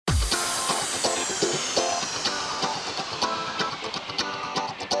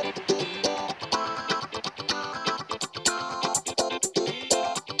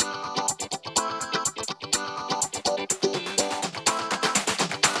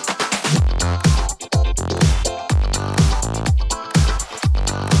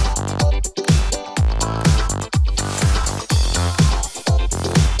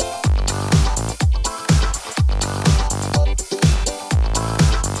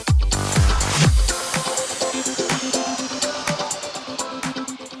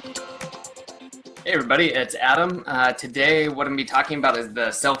everybody. It's Adam. Today, what I'm going to be talking about is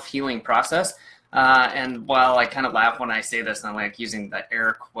the self-healing process. And while I kind of laugh when I say this, and I like using the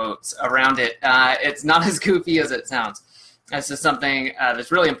air quotes around it, it's not as goofy as it sounds. This is something that's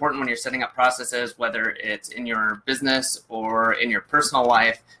really important when you're setting up processes, whether it's in your business or in your personal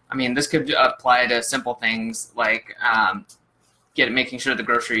life. I mean, this could apply to simple things like making sure the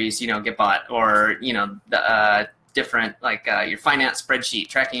groceries, get bought, or, the different, like your finance spreadsheet,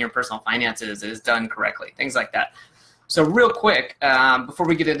 tracking your personal finances is done correctly, things like that. So real quick, before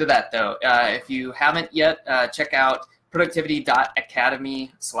we get into that though, if you haven't yet, check out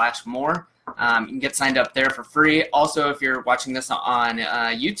productivity.academy/more. You can get signed up there for free. Also, if you're watching this on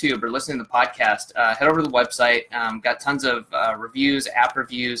YouTube or listening to the podcast, head over to the website. Got tons of reviews, app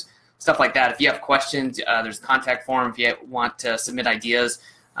reviews, stuff like that. If you have questions, there's a contact form if you want to submit ideas,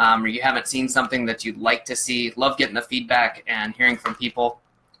 or you haven't seen something that you'd like to see. Love getting the feedback and hearing from people.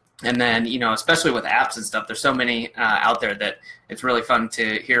 And then, especially with apps and stuff, there's so many out there that it's really fun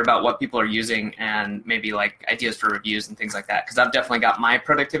to hear about what people are using and maybe like ideas for reviews and things like that. Because I've definitely got my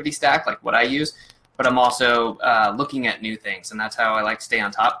productivity stack, like what I use, but I'm also looking at new things, and that's how I like to stay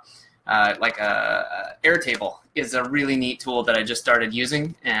on top. Like Airtable is a really neat tool that I just started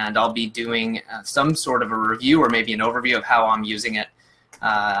using, and I'll be doing some sort of a review or maybe an overview of how I'm using it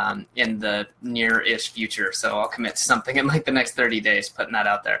in the near-ish future. So I'll commit to something in like the next 30 days, putting that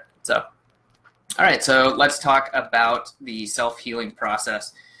out there. So, all right, so let's talk about the self-healing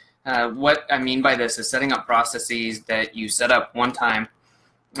process. What I mean by this is setting up processes that you set up one time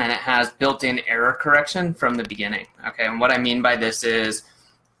and it has built-in error correction from the beginning. Okay, and what I mean by this is,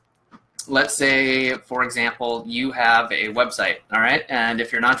 let's say, for example, you have a website, all right? And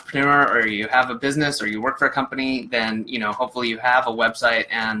if you're an entrepreneur or you have a business or you work for a company, then, hopefully you have a website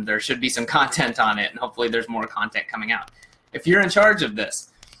and there should be some content on it, and hopefully there's more content coming out. If you're in charge of this,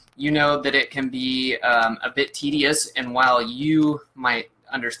 you know that it can be a bit tedious, and while you might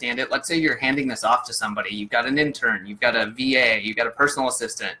understand it, let's say you're handing this off to somebody, you've got an intern, you've got a VA, you've got a personal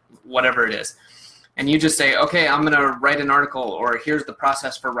assistant, whatever it is, and you just say, okay, I'm going to write an article, or here's the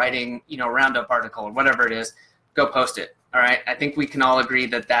process for writing, a roundup article, or whatever it is, go post it. All right. I think we can all agree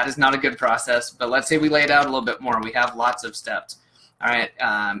that that is not a good process, but let's say we lay it out a little bit more. We have lots of steps. All right.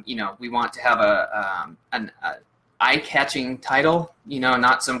 We want to have an eye-catching title,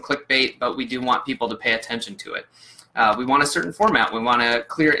 not some clickbait, but we do want people to pay attention to it. We want a certain format. We want a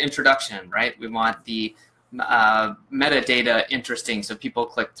clear introduction, right? We want the metadata interesting so people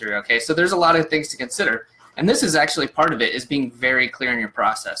click through. Okay, so there's a lot of things to consider, and this is actually part of it, is being very clear in your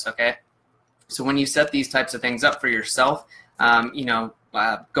process. Okay, so when you set these types of things up for yourself,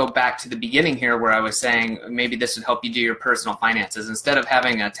 go back to the beginning here where I was saying maybe this would help you do your personal finances. Instead of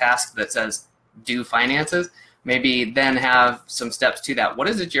having a task that says do finances, maybe then have some steps to that. What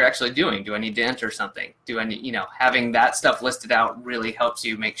is it you're actually doing? Do I need to enter something? Do I need, having that stuff listed out really helps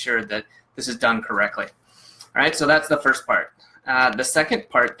you make sure that this is done correctly. All right, so that's the first part. The second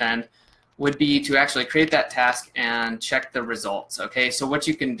part then would be to actually create that task and check the results. Okay, so what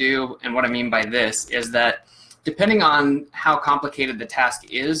you can do, and what I mean by this, is that depending on how complicated the task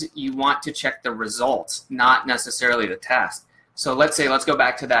is, you want to check the results, not necessarily the task. So let's go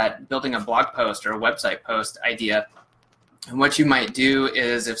back to that building a blog post or a website post idea. And what you might do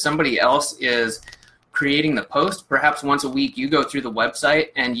is, if somebody else is creating the post, perhaps once a week you go through the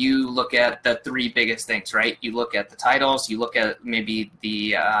website and you look at the three biggest things, right? You look at the titles, you look at maybe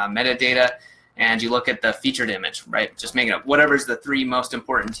the metadata, and you look at the featured image, right? Just make it up. Whatever's the three most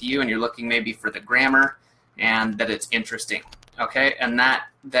important to you, and you're looking maybe for the grammar and that it's interesting, okay? And that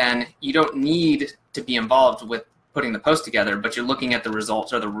then you don't need to be involved with putting the post together, but you're looking at the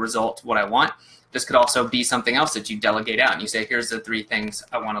results, or the result, what I want. This could also be something else that you delegate out and you say, here's the three things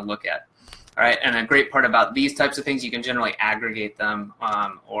I want to look at. All right, and a great part about these types of things, you can generally aggregate them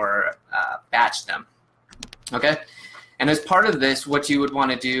or batch them, okay? And as part of this, what you would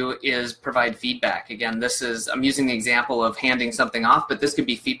want to do is provide feedback. Again, I'm using the example of handing something off, but this could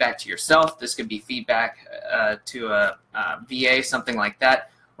be feedback to yourself, this could be feedback to a VA, something like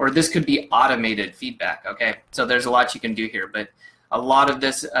that, or this could be automated feedback, okay? So there's a lot you can do here, but a lot of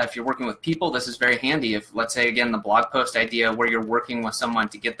this, if you're working with people, this is very handy. If, let's say, again, the blog post idea where you're working with someone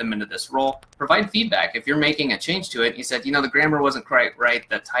to get them into this role, provide feedback. If you're making a change to it, and you said, the grammar wasn't quite right,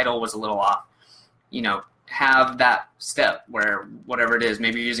 the title was a little off, have that step where whatever it is,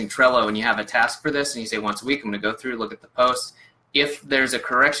 maybe you're using Trello and you have a task for this and you say once a week, I'm going to go through, look at the posts. If there's a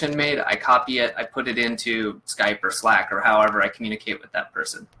correction made, I copy it, I put it into Skype or Slack or however I communicate with that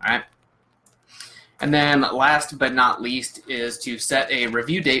person, all right? And then last but not least is to set a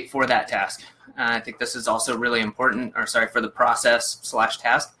review date for that task. I think this is also really important, for the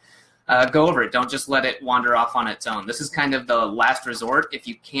process/task. go over it. Don't just let it wander off on its own. This is kind of the last resort. If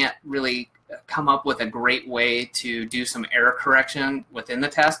you can't really come up with a great way to do some error correction within the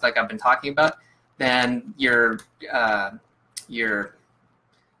test, like I've been talking about, then your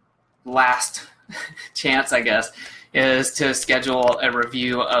last chance, I guess, is to schedule a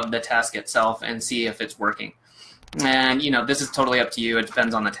review of the task itself and see if it's working. And, this is totally up to you. It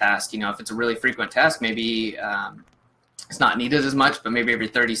depends on the task. If it's a really frequent task, maybe it's not needed as much, but maybe every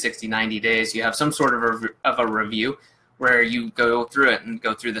 30, 60, 90 days, you have some sort of a review where you go through it and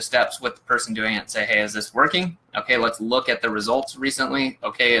go through the steps with the person doing it and say, hey, is this working? Okay, let's look at the results recently.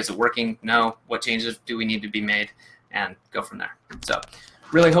 Okay, is it working? No. What changes do we need to be made? And go from there. So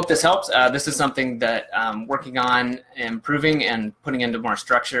really hope this helps. This is something that I'm working on improving and putting into more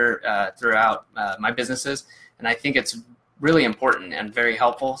structure throughout my businesses. And I think it's really important and very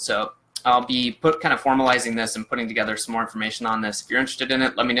helpful. So I'll be kind of formalizing this and putting together some more information on this. If you're interested in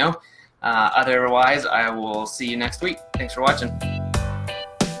it, let me know. Otherwise, I will see you next week. Thanks for watching.